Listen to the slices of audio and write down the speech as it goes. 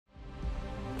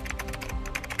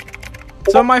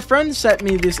So my friend set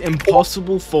me this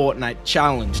impossible Fortnite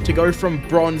challenge to go from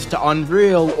bronze to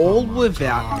unreal all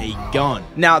without a gun.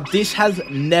 Now this has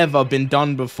never been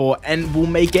done before and will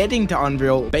make getting to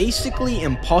unreal basically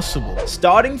impossible.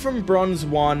 Starting from bronze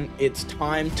 1, it's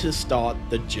time to start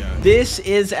the journey. This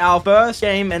is our first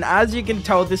game, and as you can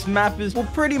tell, this map is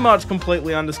pretty much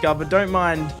completely undiscovered. Don't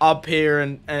mind up here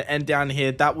and down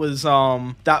here. That was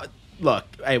look,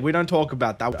 hey, we don't talk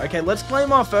about that. Okay, let's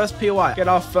claim our first POI. Get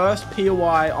our first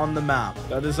POI on the map.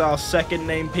 That is our second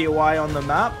name POI on the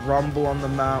map. Rumble on the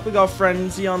map. We got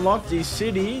Frenzy unlocked. The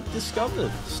city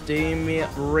discovered. Steamy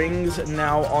rings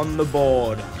now on the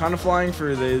board. Kind of flying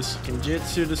through these.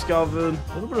 Kinjitsu discovered.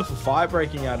 A little bit of a fire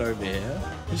breaking out over here.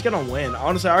 He's gonna win.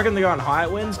 Honestly, I reckon the guy on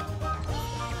height wins.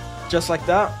 Just like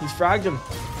that. He's fragged him.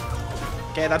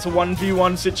 Okay, that's a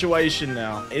 1v1 situation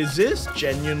now. Is this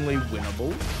genuinely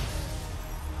winnable?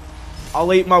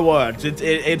 I'll eat my words.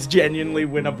 It's genuinely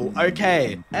winnable.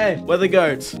 Okay. Hey, we're the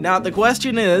goats. Now, the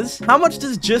question is, how much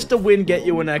does just a win get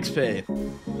you in XP?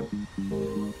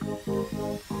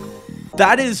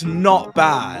 That is not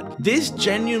bad. This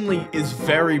genuinely is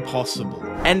very possible.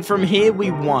 And from here, we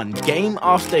won. Game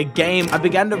after game, I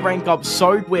began to rank up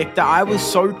so quick that I was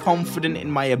so confident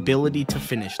in my ability to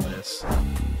finish this.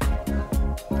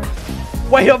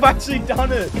 Wait, I've actually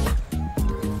done it.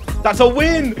 That's a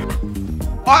win.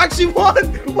 I actually won!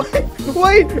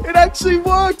 Wait, it actually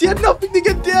worked! He had nothing to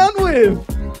get down with!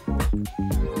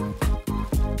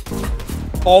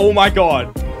 Oh my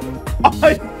god.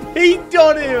 He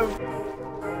got him!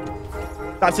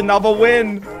 That's another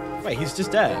win! Wait, he's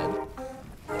just dead.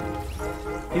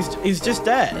 He's just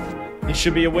dead. He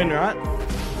should be a win, right?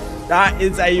 That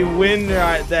is a win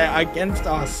right there against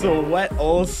our Sweat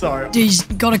also. He's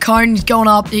got a cone, he's going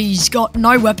up, he's got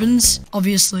no weapons,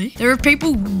 obviously. There are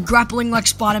people grappling like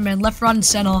Spider-Man, left, right, and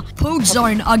center. Pulled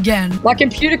zone again. My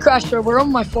computer crashed, so we're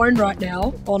on my phone right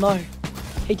now. Oh no.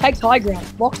 He takes high ground,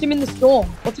 locks him in the storm.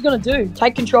 What's he gonna do?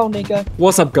 Take control, Nico.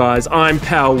 What's up, guys? I'm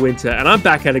Winterr, and I'm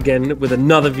back at again with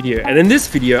another video. And in this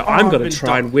video, I'm gonna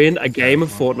try and win a game of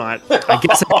Fortnite. I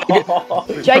guess.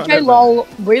 JK lol,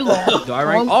 we lol. Do I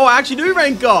rank? Oh, I actually do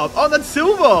rank up. Oh, that's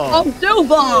silver. Oh,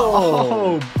 silver.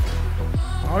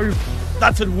 Oh,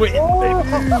 that's a win,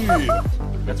 baby.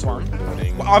 That's one.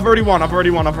 I've already won.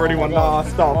 Nah,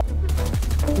 stop.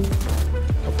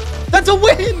 That's a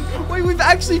win! Wait, we've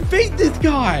actually beat this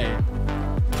guy!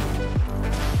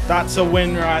 That's a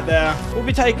win right there. We'll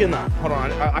be taking that. Hold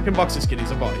on, I can box this kid.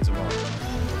 He's a bot.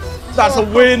 That's a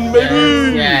win,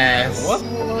 baby! Yes! What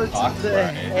the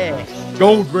heck?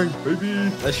 Gold ring, baby!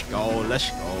 Let's go.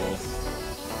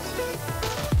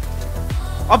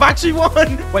 I've actually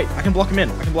won! Wait, I can block him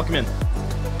in.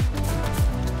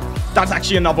 That's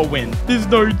actually another win. There's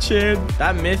no chance.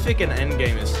 That mythic and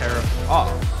endgame is terrible.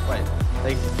 Oh, wait.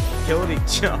 They killed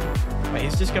each other. Wait,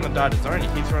 he's just gonna die to zone. He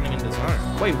keeps running into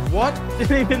zone. Wait, what?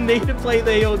 Didn't even need to play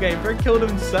the heal game. Bro killed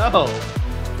himself.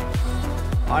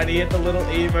 I hit the little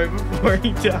emote before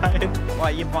he died.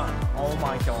 Wait, you won. Oh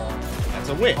my god. That's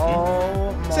a win.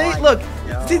 Oh my. See, look.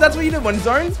 God. See, that's what you do. When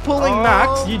zone's pulling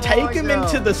max, you take him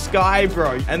into the sky,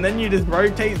 bro. And then you just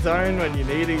rotate zone when you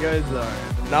need to go zone.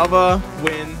 Another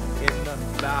win in the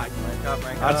bag.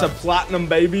 That's a platinum,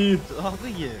 baby. Look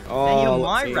at you. Oh, you're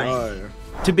my rank.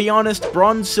 To be honest,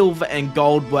 bronze, silver, and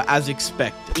gold were as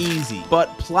expected, easy. But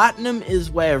platinum is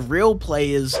where real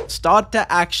players start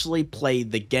to actually play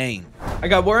the game.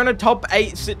 Okay, we're in a top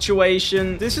 8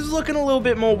 situation. This is looking a little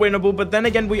bit more winnable, but then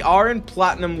again, we are in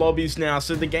platinum lobbies now,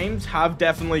 so the games have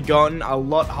definitely gotten a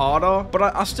lot harder.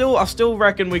 But I still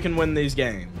reckon we can win these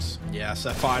games. Yeah,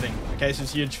 so fighting. Okay, this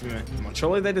is huge for me. Come on,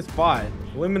 surely they just fight.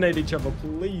 Eliminate each other,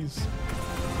 please.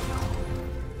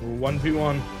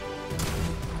 1v1.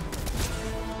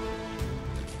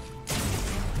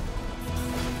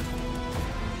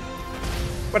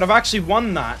 But I've actually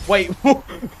won that. Wait, no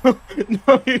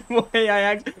way,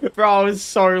 bro, I was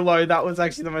so low. That was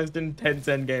actually the most intense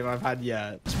end game I've had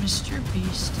yet. It's Mr.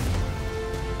 Beast.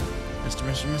 Mr.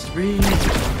 Beast.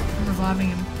 I'm reviving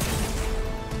him.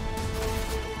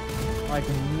 Like,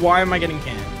 why am I getting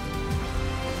canned?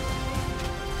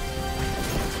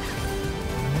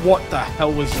 What the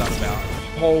hell was that about?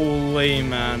 Holy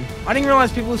man. I didn't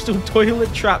realize people are still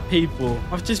toilet trap people.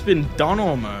 I've just been done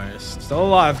almost. Still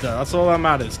alive though. That's all that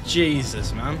matters.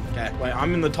 Jesus, man. Okay, wait,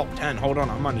 I'm in the top 10. Hold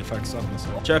on. I'm under focus on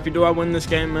myself. Chirpy, do I win this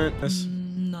game, man?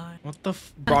 No. What the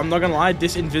f— Bro, I'm not gonna lie.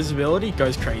 This invisibility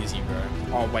goes crazy, bro.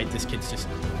 Oh, wait. This kid's just—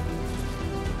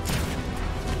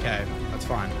 Okay, that's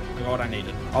fine. I got what I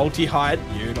needed. Ulti hide.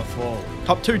 Beautiful.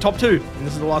 Top 2. And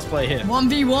this is the last player here.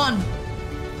 1v1.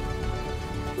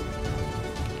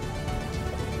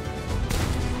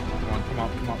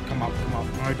 Come come up.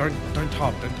 No, don't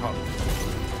top.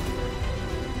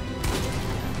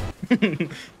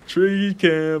 Tree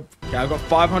camp. Okay, I've got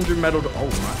 500 metal. Oh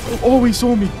my. Oh, he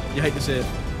saw me. You hate to see it.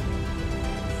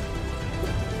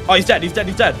 Oh, he's dead. He's dead.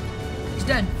 He's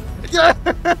dead.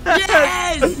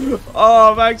 Yes!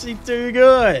 Oh, I'm actually too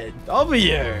good.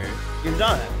 W. You've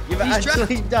done it. You've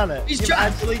actually done it. He's You've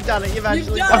actually done it. You've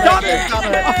actually done done it.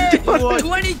 it. You've done it.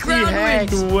 20 crown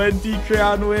heck? wins. 20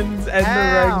 crown wins and the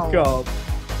rank up.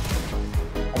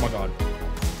 Oh my god.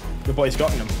 The boy's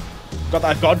gotten him. Got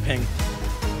that god ping.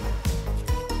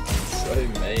 So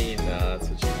mean, nah, that's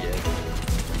what you get.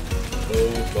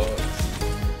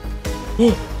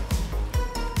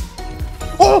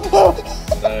 Oh, boss.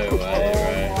 No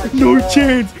way, right? No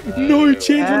chance. No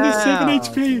chance on the 7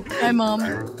 HP. Hey, Mom.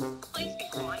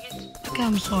 Okay,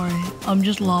 I'm sorry. I'm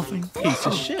just laughing. Piece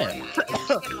of shit.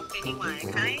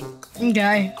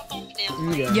 Okay.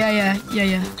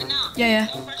 Yeah.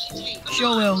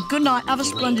 Sure will. Good night. Have a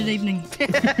splendid evening.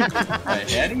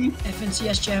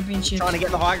 FNCS Championship. Trying to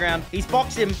get the high ground. He's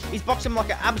boxed him. He's boxed him like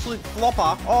an absolute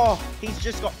flopper. Oh, he's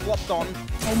just got flopped on.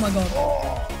 Oh my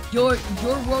god. You're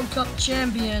World Cup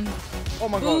champion. Oh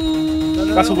my god.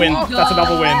 Ooh. That's a win. That's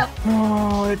another win.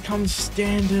 Oh, it comes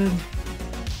standard.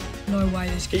 No way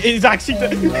this kid. He's actually. No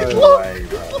way,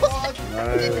 bro. No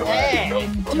way.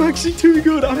 I'm actually too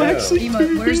good. I'm actually too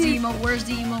Emote. Where's good. the emote? Where's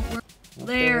the emote?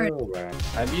 There.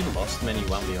 Have you lost many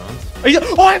 1v1s?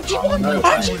 Oh, I actually won.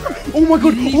 Oh my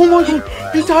god. Oh my god.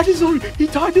 He tied his own. He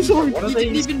tied his own. What are You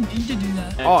didn't these? even need to do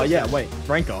that. Oh yeah. Wait.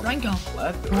 Rank up. Rank up.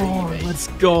 Oh, let's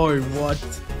go. What?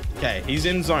 Okay. He's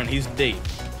in zone. He's deep.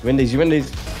 Windies, you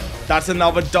Windies. That's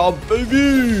another dub,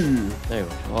 baby. No,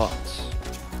 what?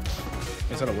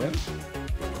 Is that a win?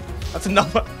 That's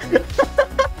another.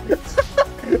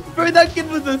 Bro, that kid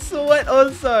was a sweat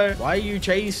also. Why are you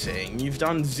chasing? You've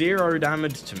done 0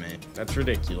 damage to me. That's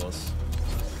ridiculous.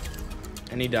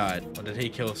 And he died. Or did he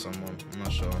kill someone? I'm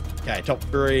not sure. Okay, top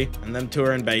 3. And then 2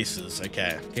 are in bases.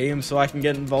 Okay. Key him so I can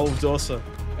get involved also.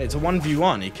 Hey, it's a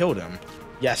 1v1. He killed him.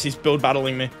 Yes, he's build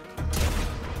battling me.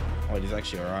 Oh, he's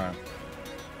actually alright.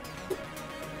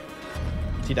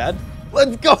 Is he dead?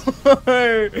 Let's go!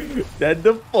 Dead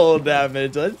to full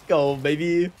damage. Let's go,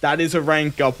 baby. That is a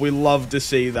rank up. We love to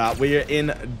see that. We are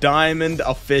in Diamond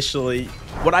officially.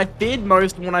 What I feared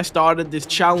most when I started this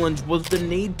challenge was the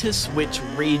need to switch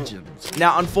regions.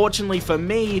 Now, unfortunately for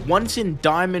me, once in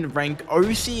Diamond rank,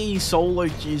 OCE solo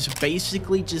queues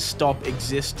basically just stop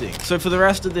existing. So for the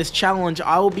rest of this challenge,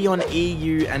 I will be on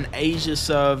EU and Asia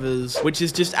servers, which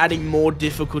is just adding more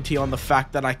difficulty on the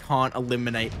fact that I can't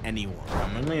eliminate anyone.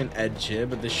 I'm only an edge here,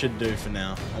 but this should do for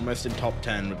now. Almost in top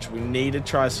 10, which we need to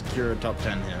try secure a top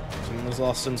 10 here. Someone was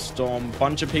lost in Storm,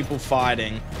 bunch of people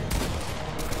fighting.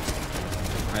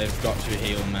 I've got to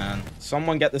heal, man.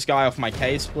 Someone get this guy off my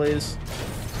case, please.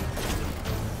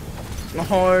 No,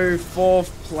 4th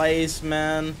place,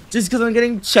 man. Just because I'm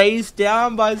getting chased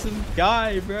down by some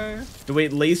guy, bro. Do we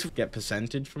at least get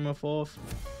percentage from a 4th?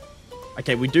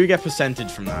 Okay, we do get percentage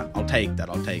from that. I'll take that.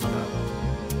 I'll take that.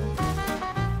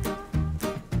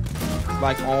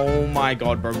 Like, oh my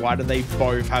god, bro. Why do they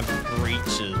both have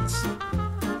breaches?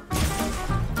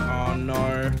 Oh,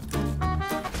 no.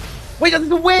 Wait, that's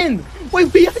a win!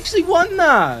 Wait, we actually won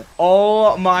that!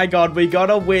 Oh my god, we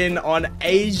got a win on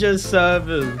Asia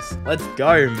servers. Let's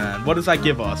go, man. What does that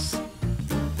give us?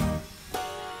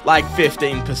 Like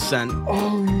 15%.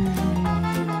 Oh.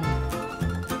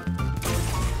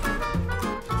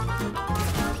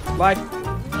 Like,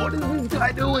 what is this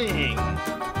guy doing?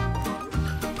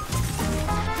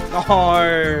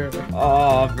 Oh,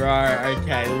 oh, bro.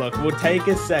 Okay, look, we'll take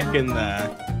a second there.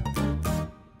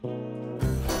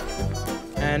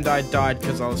 And I died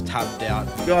because I was tapped out.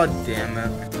 God damn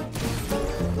it.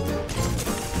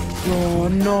 Oh,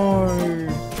 no.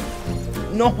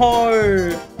 No.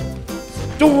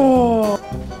 Oh.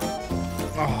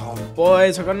 Oh,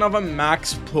 boys, I got another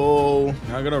max pull.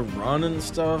 I gotta run and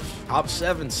stuff. Top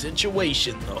 7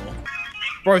 situation, though.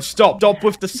 Bro, stop. Stop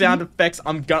with the sound effects.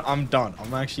 I'm done.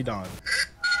 I'm actually done.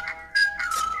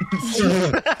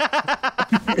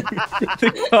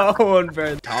 Come on,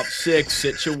 bro. Top 6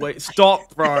 situation.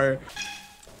 Stop, bro.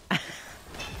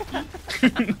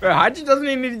 Bro, Haji doesn't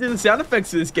even need to do the sound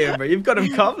effects for this game, bro. You've got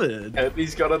him covered. Hope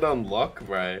he's got it on lock,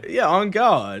 bro. Yeah, on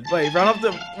guard. Wait, run up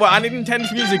the... Well, I need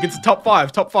intense music. It's top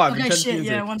 5. Top 5. Okay, intense shit,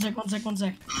 music. yeah, one sec.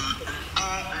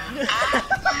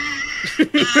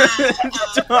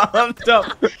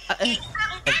 Stop.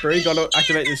 I've really got to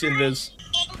activate this invis.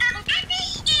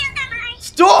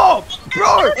 Stop!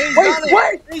 Bro!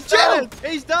 Wait! He's done it!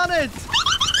 He's done it!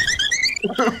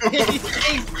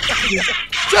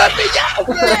 Turn me down!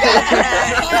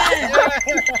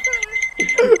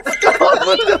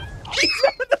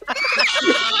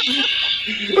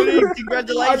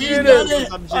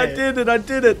 Congratulations. I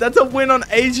did it. That's a win on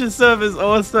Asia servers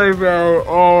also, bro.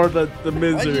 Oh, the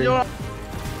misery.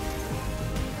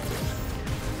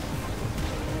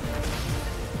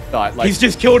 Like, He's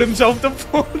just killed himself the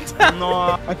 4th time.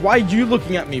 No. Like, why are you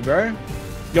looking at me, bro?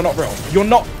 You're not real. You're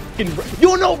not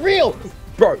You're not real.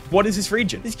 Bro, what is this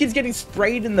region? This kid's getting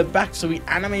sprayed in the back, so he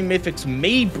anime mythics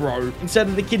me, bro, instead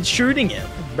of the kid shooting him.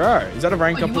 Bro, is that a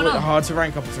rank up? Oh, it's a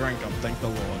rank up. It's a rank up. Thank the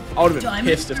Lord. I would have been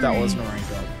pissed if that wasn't a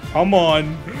rank up. Come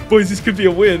on. Boys, this could be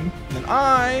a win. And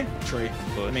then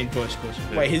bush.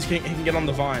 Wait, he can get on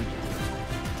the vine.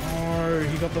 Oh,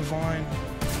 he got the vine.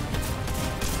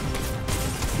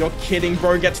 You're kidding,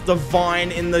 bro. Gets the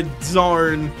vine in the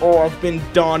zone. Oh, I've been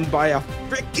done by a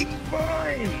freaking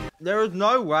vine. There is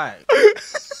no way.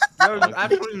 There is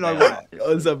absolutely no way.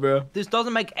 What's up, bro? This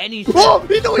doesn't make any sense. Oh,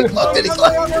 he clocked it.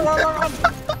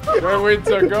 Go,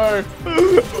 Winter, go.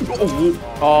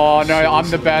 Oh, no, I'm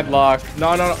the bad luck.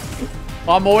 No.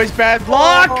 I'm always bad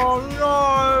luck. Oh,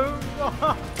 no.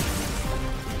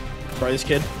 Bro, this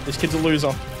kid's a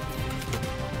loser.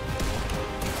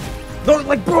 Not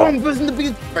like, bro, I'm busting the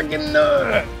biggest freaking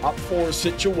nerd. Up for a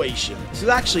situation. This is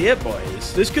actually it,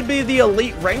 boys. This could be the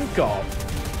elite rank up.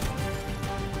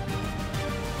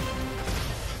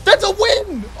 That's a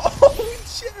win! Oh,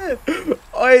 shit.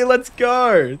 Hey, let's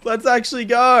go. Let's actually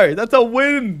go. That's a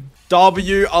win.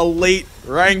 W elite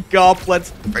rank up.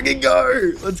 Let's freaking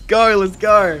go. Let's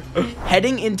go.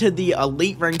 Heading into the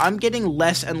elite rank, I'm getting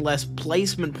less and less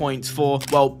placement points for,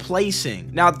 well,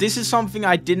 placing. Now, this is something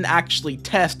I didn't actually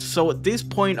test, so at this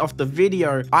point of the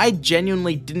video, I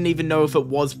genuinely didn't even know if it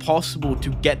was possible to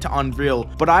get to Unreal,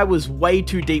 but I was way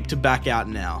too deep to back out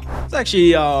now. It's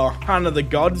actually kind of the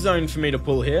god zone for me to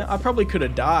pull here. I probably could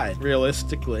have died,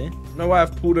 realistically. No way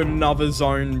I've pulled another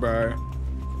zone, bro.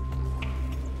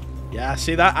 Yeah,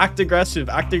 see that? Act aggressive.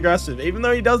 Even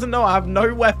though he doesn't know I have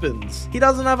no weapons. He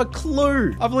doesn't have a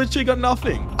clue. I've literally got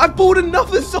nothing. I pulled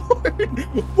another zone.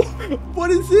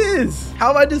 What is this? How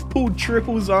have I just pulled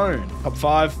triple zone? Top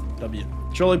 5, W.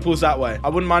 Surely pulls that way. I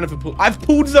wouldn't mind if it pulled. I've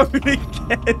pulled zone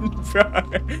again, bro.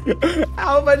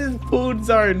 How have I just pulled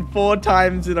zone 4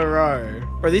 times in a row?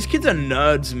 Bro, these kids are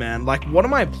nerds, man. Like, what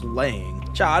am I playing?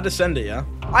 Chat, I descended, yeah?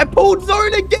 I pulled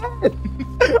zone again.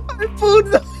 I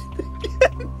pulled zone again.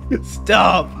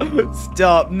 Stop,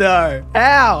 no.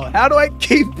 How do I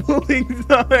keep pulling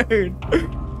zone?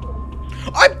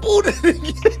 I pulled it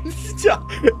again. Stop.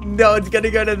 No, it's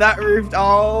gonna go to that roof.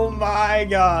 Oh my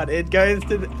god, it goes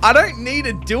to I don't need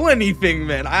to do anything,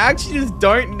 man. I actually just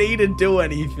don't need to do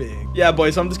anything. Yeah,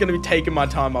 boys, I'm just gonna be taking my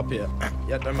time up here.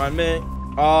 Yeah, don't mind me.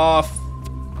 Oh,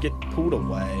 get pulled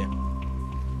away.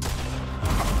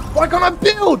 Why can't I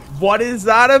build? What is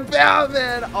that about,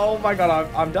 man? Oh my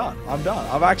god, I'm done.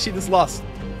 I've actually just lost.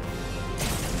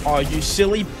 Oh, you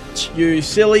silly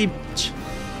bitch.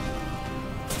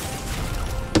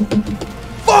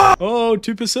 Fuck! Oh,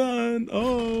 2%.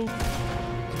 Oh.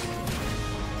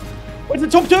 Where's the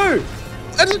top 2?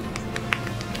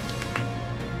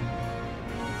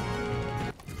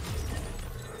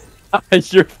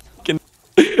 You're fucking...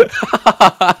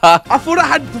 I thought I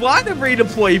had glider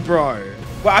redeploy, bro.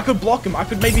 Well, I could block him. I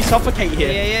could maybe suffocate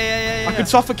here. Yeah. I could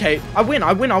suffocate. I win.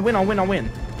 No,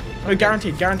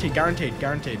 guaranteed.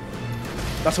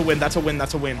 That's a win.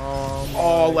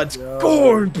 Oh, let's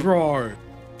go, bro.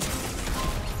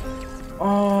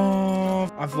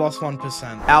 Oh, I've lost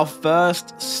 1%. Our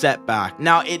first setback.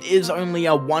 Now, it is only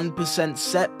a 1%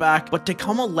 setback, but to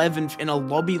come 11th in a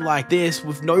lobby like this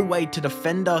with no way to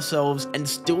defend ourselves and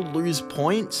still lose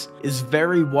points is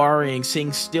very worrying,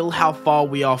 seeing still how far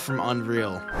we are from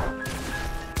Unreal.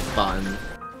 Fun.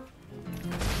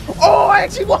 Oh, I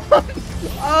actually won!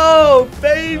 Oh,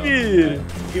 baby!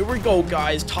 Here we go,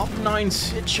 guys. Top 9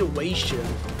 situation.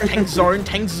 Tank zone.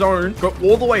 Go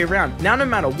all the way around. Now, no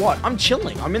matter what, I'm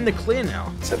chilling. I'm in the clear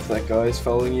now. Except that guy's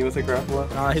following you with a grappler.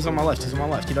 He's on my left.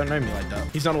 You don't know me like that.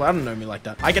 He's not allowed to know me like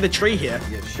that. I get a tree here.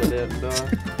 Yeah, shut up,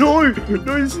 No,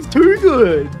 this is too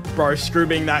good. Bro, screw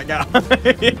being that guy.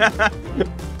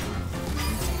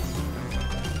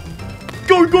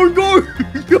 Go. That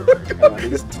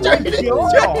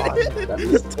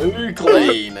is too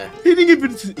clean. He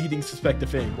didn't suspect a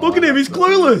thing. Look at him, he's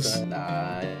clueless.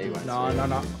 Nah, he won't No.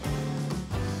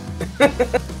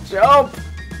 Jump! I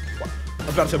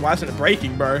was about to say, why isn't it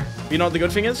breaking, bro? You know what the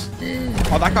good thing is?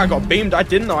 Oh, that guy got beamed. I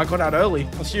didn't know. I got out early.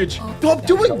 That's huge. Stop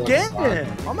doing again.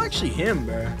 I'm actually him,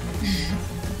 bro.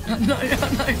 No.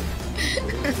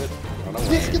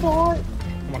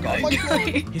 Oh my god.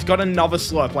 He's got another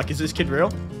slurp. Like, is this kid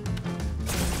real?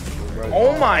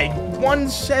 Oh my,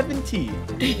 170.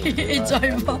 It's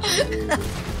over.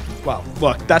 Well,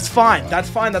 look, that's fine. That's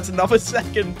fine. That's another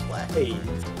second place.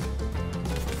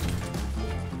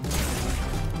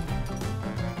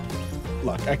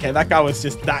 Look, okay, that guy was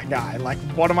just that guy. Like,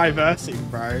 what am I versing,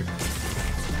 bro?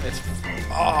 It's...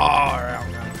 Oh,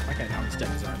 okay, now I'm just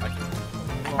dead zone. Like,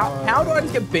 how do I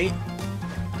just get beat?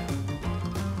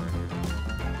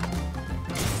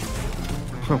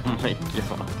 Oh my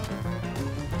god.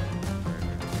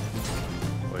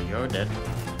 Well, you're dead.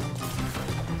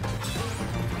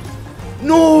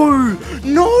 No!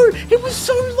 No! It was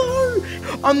so low!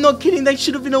 I'm not kidding, they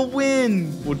should have been a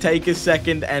win! We'll take a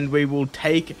second and we will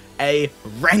take a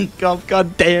rank up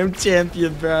goddamn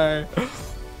champion, bro.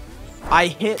 I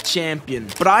hit champion,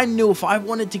 but I knew if I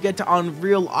wanted to get to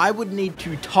Unreal, I would need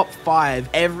to top 5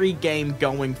 every game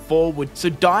going forward. So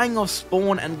dying off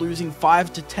spawn and losing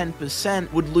 5 to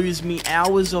 10% would lose me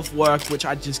hours of work, which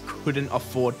I just couldn't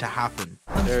afford to happen.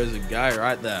 There is a guy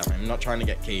right there. I'm not trying to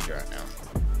get keyed right now.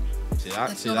 See that?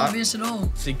 That's See not that? obvious at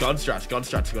all. See, God strats, God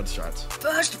strats, God strats.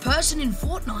 First person in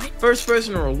Fortnite. First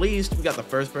person released. We got the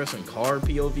first person car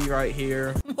POV right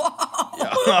here.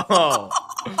 Whoa.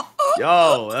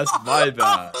 Yo, that's my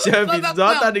bad. Chef, it's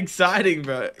not that exciting,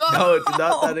 bro. No, it's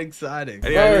not that exciting.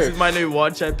 Anyway, this is my new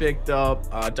watch I picked up.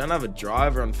 I don't have a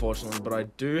driver, unfortunately, but I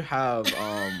do have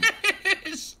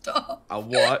Stop. a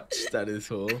watch that is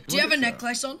cool. Do you have a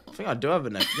necklace on? I think I do have a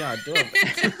neck. Yeah, I do have.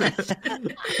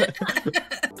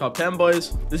 Top 10,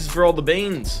 boys. This is for all the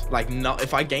beans. Like,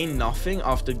 if I gain nothing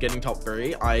after getting top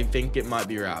 3, I think it might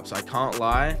be wraps. I can't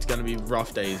lie. It's gonna be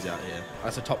rough days out here.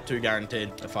 That's a top 2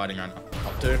 guaranteed. They're fighting right now.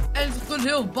 Top 2. And Good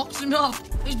Hill, box him up.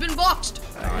 He's been boxed.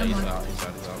 Nah, he's out. He's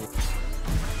out.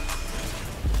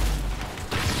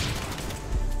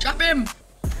 Trap him.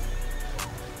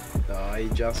 Oh, he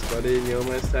just got in. You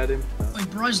almost had him. Wait,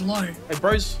 bro's low. Hey,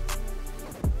 bros.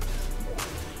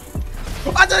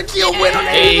 I don't kill win on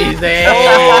Easy.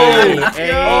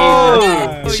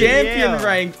 Oh, champion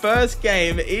rank, first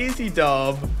game, easy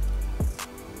dub.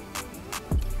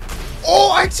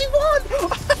 Oh, I actually won!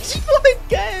 I actually won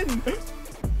again!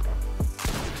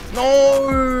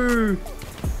 No!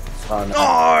 Oh, no.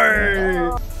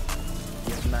 No!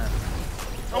 Yes, man.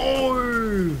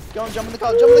 No! Go and jump in the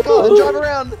car, jump in the car, and drive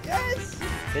around. Yes!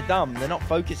 They're dumb. They're not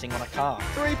focusing on a car.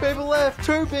 3 people left.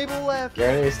 2 people left.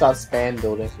 You're gonna start spam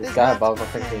building. This guy above, I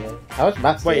think. How much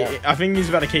maps do you have? Wait, I think he's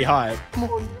about to key high. Come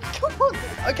on. Come on.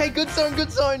 Okay, good zone,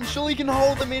 good zone. Surely you can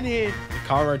hold them in here. The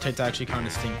car rotates actually kind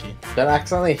of stinky. Don't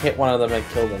accidentally hit one of them and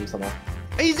kill them somehow.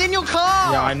 He's in your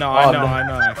car. Yeah, I know. Oh, I no.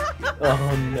 know.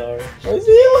 Oh no. Where's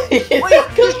he? Wait,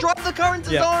 just drive the car into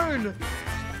zone.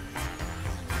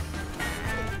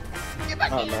 Get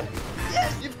back Oh in. no.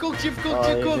 Yes, you've cooked, you've cooked, Oh,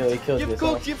 you've you cooked. nearly killed You've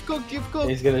yourself. cooked, you've cooked, you've cooked.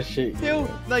 He's gonna shoot you. Kill.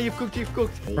 No, you've cooked, you've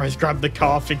cooked. Bro's grabbed the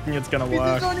car thinking it's gonna He's in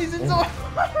work. zone, he's in zone.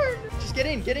 Just get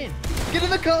in, get in. Get in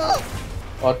the car.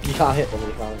 Oh, you can't hit them.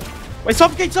 You can't. Wait,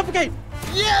 suffocate, suffocate!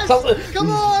 Yes! Something- Come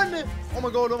on! Oh my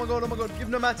god, oh my god, oh my god. Give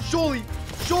him a match. Surely,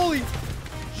 surely,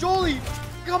 surely.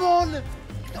 Come on.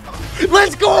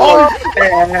 Let's go! Oh,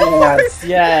 yes,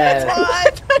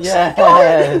 yes,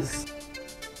 yes.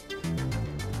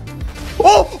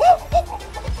 Oh!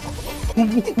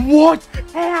 What?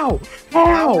 How? How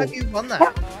How? have you won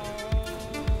that?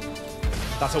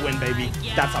 That's a win, baby.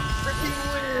 That's a freaking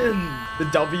win. The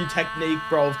W technique,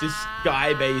 bro, of this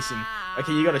sky basing.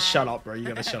 Okay, you gotta shut up, bro. You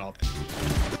gotta shut up.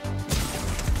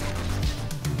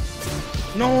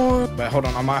 No. Wait, hold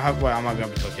on. I might be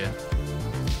able to cook it.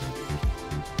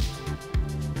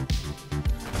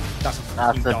 That's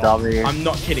a W. I'm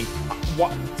not kidding.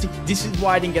 What? See, this is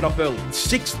why I didn't get off early.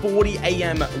 6:40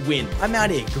 a.m. win. I'm out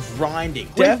here grinding.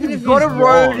 We've got to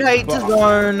rotate to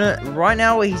zone. Right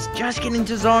now, he's just getting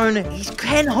to zone. He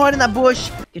can hide in that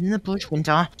bush. Get in the bush,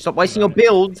 Winter. Stop wasting your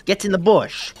build. Get in the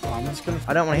bush. I'm just gonna.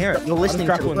 I don't want to hear it. You're listening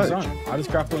to the in the bush. zone. I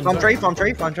just grapple in Farm the tree, zone. farm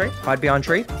tree, farm tree. Hide behind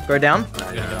tree. Go down. I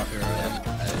gotta get up here.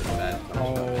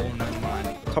 Oh, never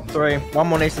mind. Top 3. One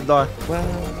more needs to die.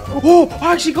 Oh,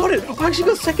 I actually got it. I actually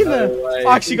got second there. way.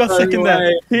 I actually got No second there.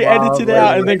 way. He Wow, edited wait,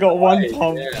 out and then wait, got one wait,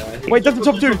 pump. yeah. Wait, that's the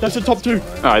top 2. That's the top 2.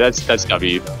 Alright, that's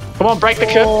W. Come on, break the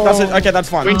curve. That's it. Okay, that's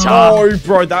fine. Winterr. No,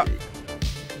 bro, that.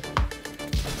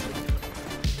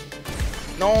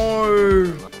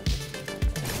 No.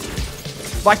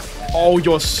 Like, oh,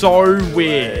 you're so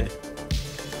weird.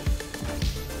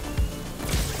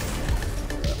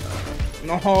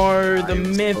 No, the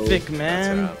mythic,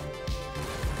 man.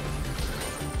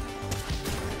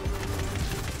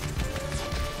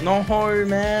 No,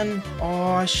 man.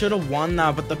 Oh, I should have won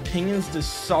that, but the ping is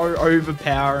just so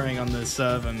overpowering on this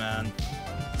server, man.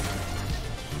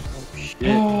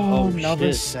 Oh,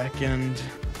 another second.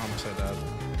 I'm so dead.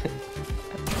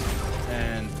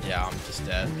 And yeah, I'm just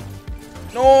dead.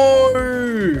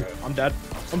 No! I'm dead.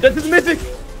 I'm dead to the mythic!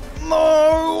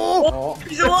 No! Oh.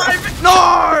 He's alive! No!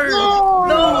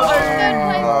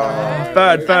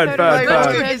 Third.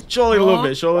 Surely a little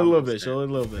bit, surely a little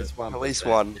bit. At least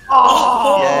one.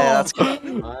 Oh! Yeah, that's good.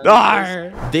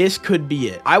 No! This could be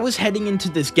it. I was heading into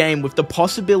this game with the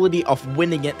possibility of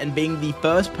winning it and being the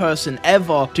first person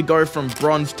ever to go from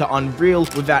bronze to unreal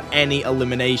without any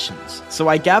eliminations. So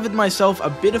I gathered myself a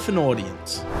bit of an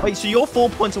audience. Wait, so you're 4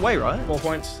 points away, right? 4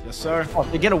 points, yes sir. Oh,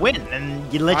 you get a win,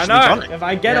 and you literally I know. done it. If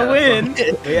I get a win,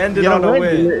 we ended on a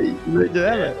win.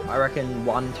 I reckon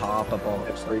one top above.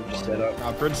 Bridge setup.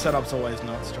 Bridge setup's always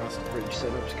nuts, trust. Bridge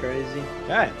setup's crazy.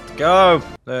 Okay. Go.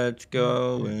 Let's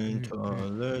go, Winter.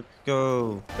 Let's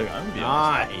go.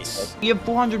 Nice. You have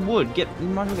 400 wood. You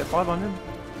might as well get 500.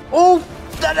 Oh,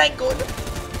 that ain't good.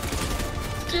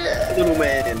 Little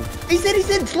man. He said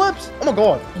slurps. Oh my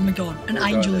god. Oh my god, an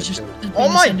angel is just. Oh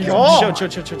my god. Chill.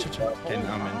 Okay,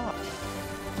 now I'm in.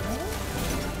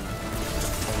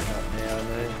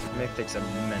 Mythics are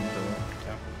mental.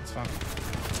 Yeah, it's fine.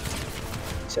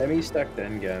 Semi-stacked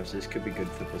endgames. This could be good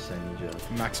for percentages.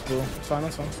 Max pool. It's fine,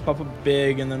 that's fine. Pop a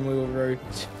big and then we will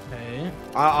rotate.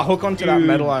 I'll hook onto that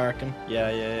metal, I reckon.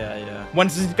 Yeah.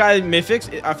 Once this guy mythics,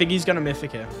 I think he's gonna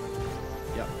mythic here.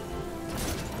 Yeah.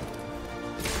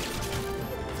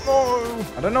 No!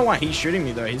 I don't know why he's shooting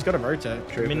me though. He's got to rotate.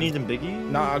 Minis and biggie?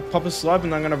 Nah, I'll pop a slub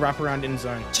and I'm gonna wrap around in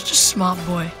zone. Such a smart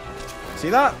boy. See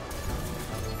that?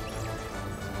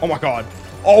 Oh my god.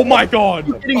 Oh my god.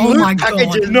 Oh my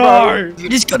god. No. He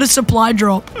just got a supply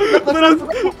drop.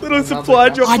 little supply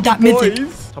drop Hide for that the mythic.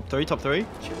 boys. Top three. Chill,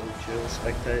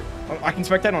 spectate. I can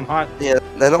spectate on height. Yeah,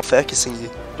 they're not focusing you.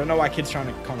 Don't know why kids trying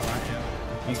to con height here.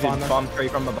 You That's can fine though. farm 3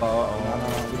 from the bar.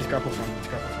 No. We just grapple front.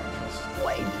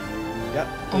 Wait. Yep.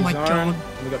 Oh my god.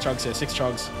 We got chugs here. 6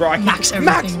 chugs. Bro, I keep Max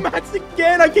everything. Max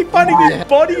again. I keep finding these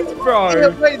bodies,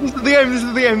 bro. Wait, this is the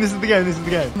game.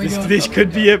 Oh my god. This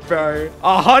could be it, bro.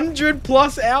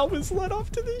 100+ hours led up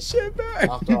to this shit,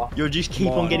 bro. You'll just keep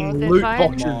Come on on. getting They're loot fine.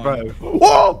 boxes, bro.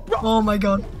 Whoa, bro. Oh my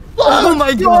god. Oh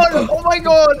my god. Oh my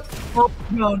god. Oh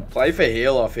my god. Play for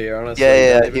heal off here, honestly.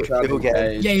 Yeah, Don't even try people to get it.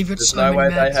 engage. Yeah, you've got There's so no way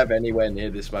many they mats. have anywhere near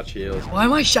this much heals. Why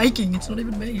am I shaking? It's not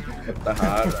even me. The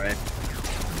hard rate.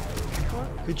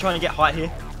 Who's trying to get height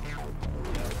here?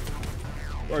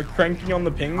 We're cranking on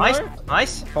the ping, Nice, though.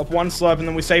 nice. Pop 1 slurp and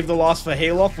then we save the last for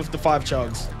heal off with the 5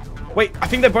 chugs. Wait, I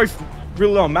think they're both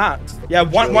real low on mats. Yeah,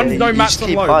 one's no you mats just on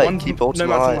keep low. high, One's keep no ultimate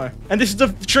mats on high. low. And this is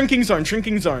the shrinking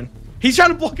zone. He's trying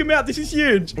to block him out. This is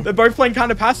huge. They're both playing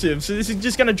kind of passive, so this is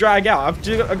just gonna drag out.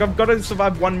 I've got to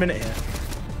survive 1 minute here.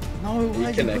 No You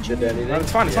way. connected anything? No,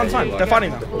 it's fine. Yeah, They're fighting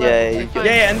now. Yeah, you can.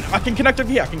 Yeah, and I can connect over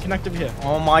here.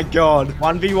 Oh my god.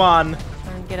 1v1.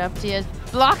 Trying to get up to you.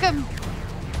 Block him.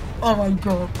 Oh my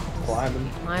god.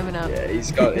 Climbing up. Yeah,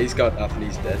 he's got nothing.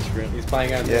 He's dead. Sprint. He's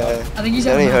playing on Yeah. I think he's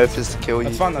The only out. hope is to kill you.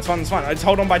 That's fine. I just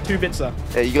hold on by 2 bits, sir.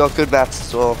 Yeah, you got good mats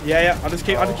as well. Yeah. I just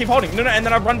keep holding. No, and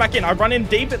then I run back in. I run in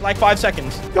deep at like 5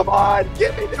 seconds. Come on,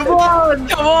 get me. Come on.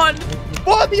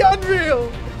 What the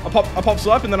unreal? I pop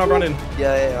slurp and then I run in.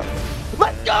 Yeah.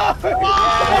 Let's go. Come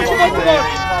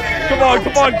on.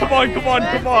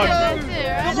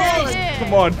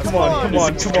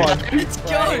 Let's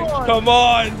go. Come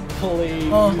on.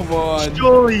 Please. Oh. Come on.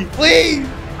 Surely, please.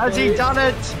 Has he done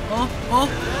it? Oh.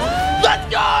 Let's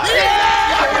go.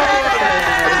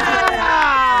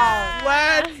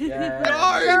 Let's go,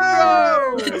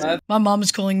 bro. My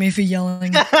mom's calling me for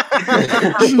yelling. Been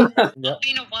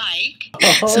awake.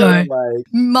 So,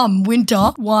 Mum,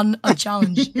 Winter won a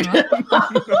challenge. Right? Here now,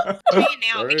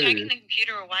 I'll be taking the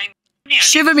computer away. Now,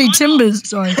 Shiver me timbers.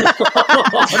 Sorry.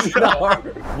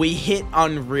 We hit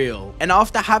unreal, and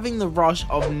after having the rush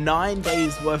of 9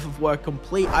 days worth of work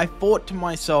complete, I thought to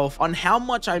myself on how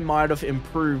much I might have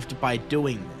improved by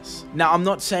doing this. Now, I'm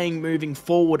not saying moving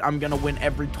forward I'm gonna win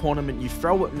every tournament you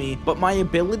throw at me, but my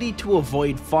ability to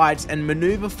avoid fights and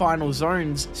maneuver final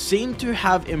zones seemed to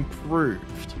have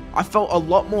improved. I felt a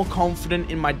lot more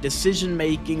confident in my decision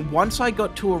making once I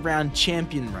got to around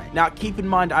champion rank. Now keep in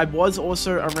mind I was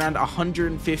also around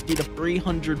 150 to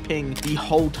 300 ping the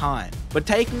whole time. But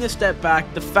taking a step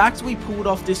back, the fact we pulled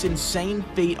off this insane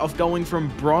feat of going from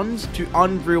bronze to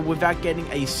unreal without getting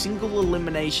a single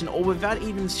elimination or without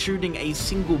even shooting a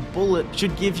single bullet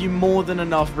should give you more than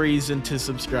enough reason to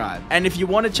subscribe. And if you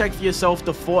want to check for yourself,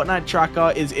 the Fortnite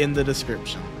tracker is in the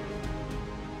description.